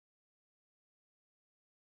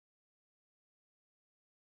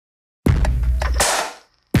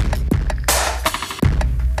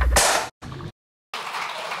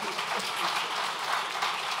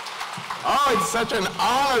it's such an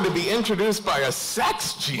honor to be introduced by a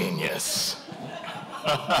sex genius.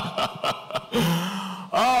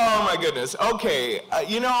 Oh my goodness. Okay,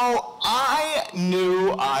 you know, I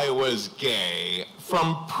knew I was gay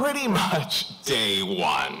from pretty much day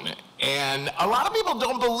one. And a lot of people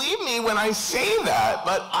don't believe me when I say that,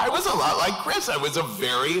 but I was a lot like Chris. I was a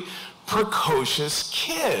very precocious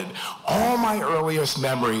kid. All my earliest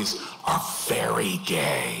memories are very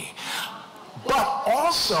gay. But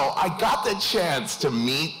also, I got the chance to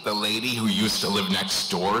meet the lady who used to live next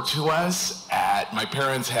door to us. My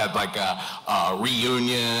parents had like a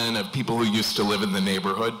reunion of people who used to live in the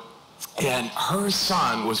neighborhood. And her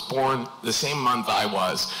son was born the same month I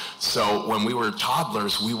was. So when we were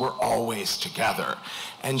toddlers, we were always together.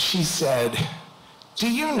 And she said, "Do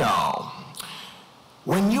you know,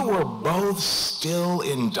 when you were both still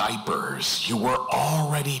in diapers, you were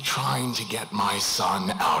already trying to get my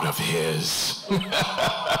son out of his."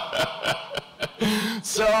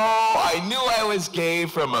 So I knew I was gay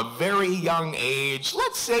from a very young age,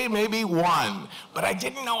 let's say maybe 1, but I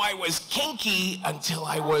didn't know I was kinky until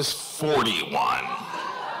I was 41.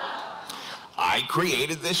 I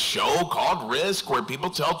created this show called Risk, where people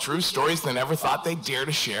tell true stories they never thought they'd dare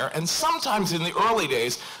to share. And sometimes in the early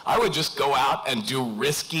days, I would just go out and do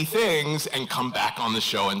risky things and come back on the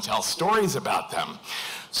show and tell stories about them.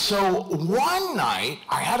 So one night,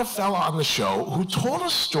 I had a fella on the show who told a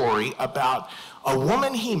story about a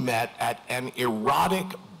woman he met at an erotic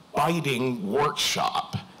biting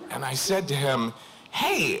workshop. And I said to him,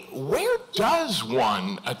 "Hey, where does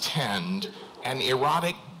one attend an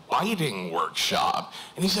erotic biting workshop?"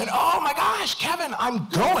 And he said, "Oh my gosh, Kevin, I'm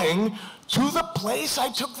going to the place I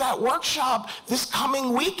took that workshop this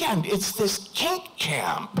coming weekend. It's this kink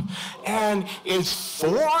camp. And it's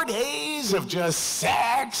 4 days of just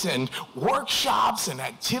sex and workshops and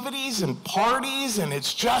activities and parties, and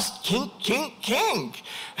it's just kink, kink, kink."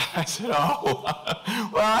 And I said, "Oh,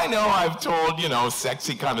 well, I know I've told, you know,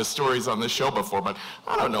 sexy kind of stories on the show before, but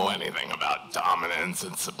I don't know anything about dominance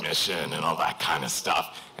and submission and all that kind of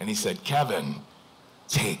stuff." And he said, "Kevin,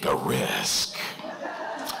 take a risk."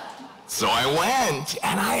 So I went,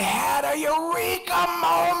 and I had a eureka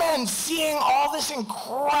moment. Seeing all this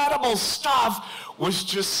incredible stuff was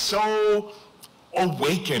just so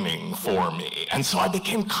awakening for me. And so I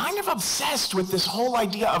became kind of obsessed with this whole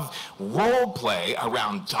idea of role play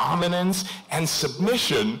around dominance and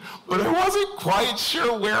submission, but I wasn't quite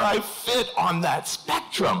sure where I fit on that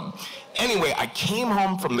spectrum. Anyway, I came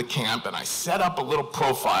home from the camp and I set up a little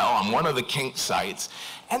profile on one of the kink sites,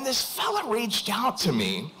 and this fella reached out to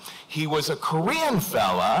me. He was a Korean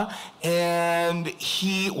fella, and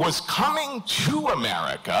he was coming to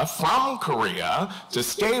America from Korea to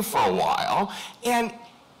stay for a while, and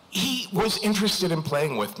he was interested in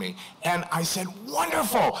playing with me. And I said,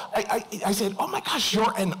 "Wonderful." I said, "Oh my gosh,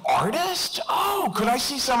 you're an artist? Oh, could I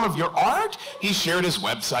see some of your art?" He shared his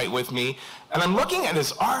website with me, and I'm looking at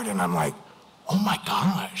his art, and I'm like, oh my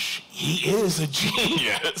gosh, he is a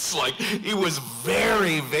genius. Like, he was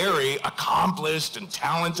very, very accomplished and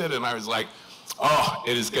talented, and I was like, oh,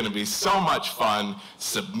 it is gonna be so much fun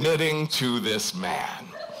submitting to this man.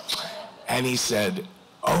 And he said,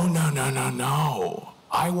 "Oh, no, no, no, no.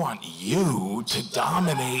 I want you to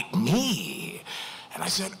dominate me." And I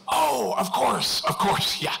said, "Oh, of course,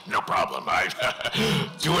 yeah, no problem. I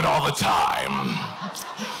do it all the time."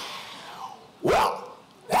 Well,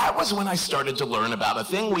 that was when I started to learn about a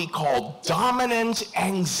thing we call dominant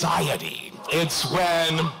anxiety. It's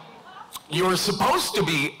when you're supposed to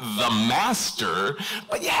be the master,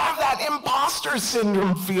 but you have that imposter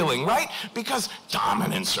syndrome feeling, right? Because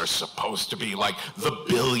dominants are supposed to be like the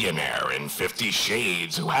billionaire in 50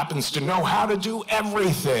 Shades who happens to know how to do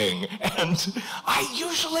everything. And I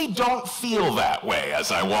usually don't feel that way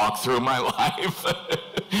as I walk through my life.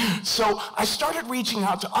 So I started reaching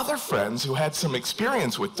out to other friends who had some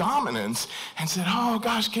experience with dominance and said, "Oh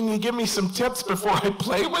gosh, can you give me some tips before I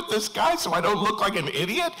play with this guy so I don't look like an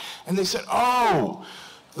idiot?" And they said, "Oh,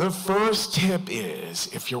 the first tip is,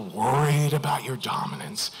 if you're worried about your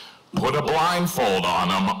dominance, put a blindfold on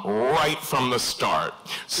them right from the start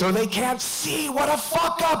so they can't see what a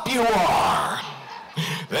fuck up you are."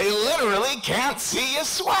 They literally can't see you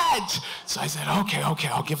sweat. So I said, okay,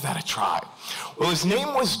 I'll give that a try. Well, his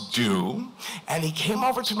name was Dew, and he came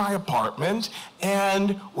over to my apartment,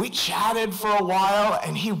 and we chatted for a while,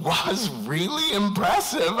 and he was really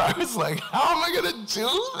impressive. I was like, how am I gonna do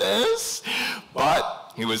this?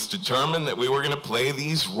 But he was determined that we were gonna play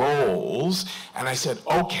these roles, and I said,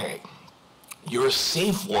 okay, your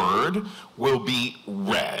safe word will be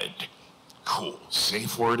red. Cool,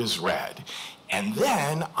 safe word is red. And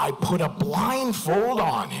then I put a blindfold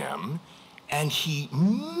on him, and he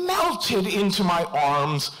melted into my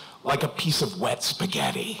arms like a piece of wet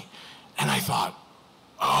spaghetti. And I thought,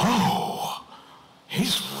 oh,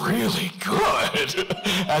 he's really good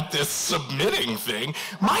at this submitting thing.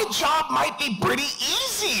 My job might be pretty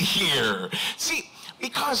easy here. See,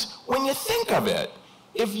 because when you think of it,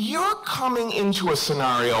 if you're coming into a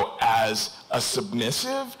scenario as a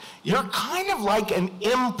submissive, you're kind of like an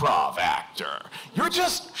improv actor. You're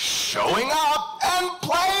just showing up and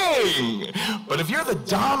playing. But if you're the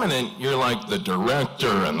dominant, you're like the director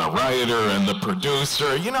and the writer and the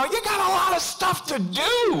producer. You know, you got a lot of stuff to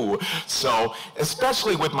do. So,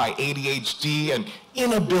 especially with my ADHD and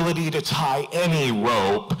inability to tie any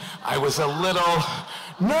rope, I was a little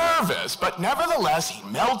nervous, but nevertheless, he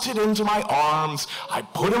melted into my arms. I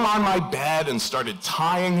put him on my bed and started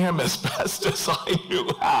tying him as best as I knew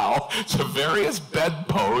how to various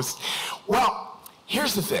bedposts. Well,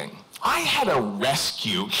 here's the thing. I had a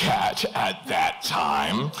rescue cat at that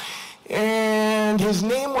time, and his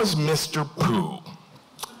name was Mr. Pooh.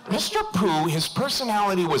 Mr. Pooh, his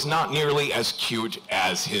personality was not nearly as cute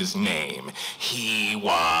as his name. He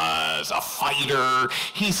was a fighter.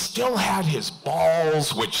 He still had his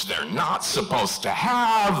balls, which they're not supposed to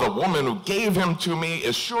have. The woman who gave him to me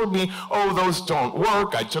assured me, oh, those don't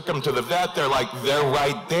work. I took him to the vet. They're like, they're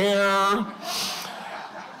right there.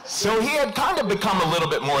 So he had kind of become a little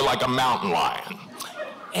bit more like a mountain lion.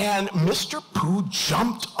 And Mr. Pooh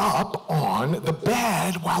jumped up on the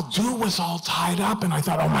bed while Dew was all tied up, and I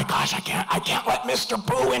thought, oh my gosh, I can't let Mr.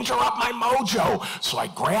 Pooh interrupt my mojo. So I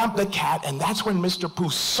grabbed the cat, and that's when Mr. Pooh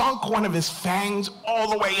sunk one of his fangs all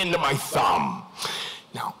the way into my thumb.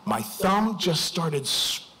 Now, my thumb just started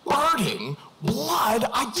spurting blood.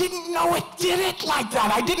 I didn't know it did it like that.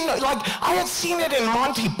 I didn't know, like, I had seen it in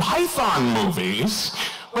Monty Python movies,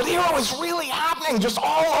 but here it was really happening just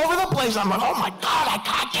all over the place. I'm like, oh my God, I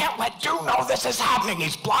can't let Dew know this is happening.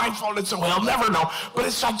 He's blindfolded, so he'll never know. But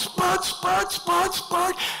it's like spurt, spurt, spurt,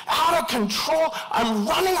 spurt, out of control. I'm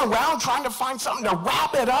running around trying to find something to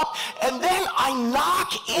wrap it up, and then I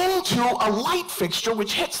knock into a light fixture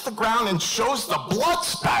which hits the ground and shows the blood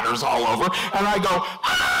spatters all over, and I go,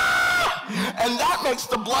 ah! And that makes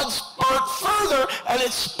the blood spurt further, and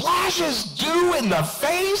it splashes Dew in the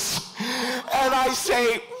face. And I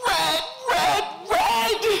say, red, red,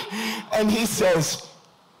 red. And he says,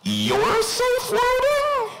 you're so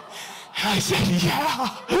floating? And I said,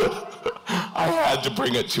 yeah. I had to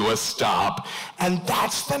bring it to a stop. And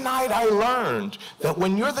that's the night I learned that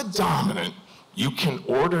when you're the dominant, you can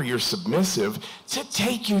order your submissive to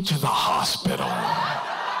take you to the hospital.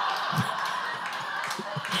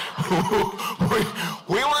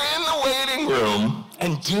 We were in the waiting room,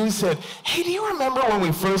 and Dew said, hey, do you remember when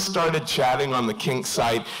we first started chatting on the kink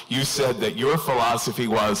site, you said that your philosophy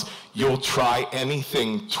was, you'll try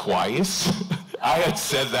anything twice? I had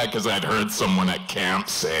said that because I'd heard someone at camp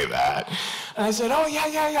say that. And I said, oh,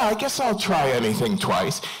 yeah, I guess I'll try anything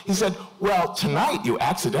twice. He said, well, tonight you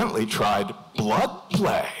accidentally tried blood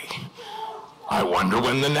play. I wonder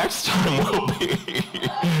when the next time will be.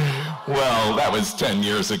 Well, that was 10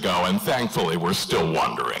 years ago, and thankfully we're still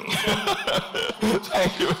wondering.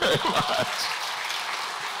 Thank you very much.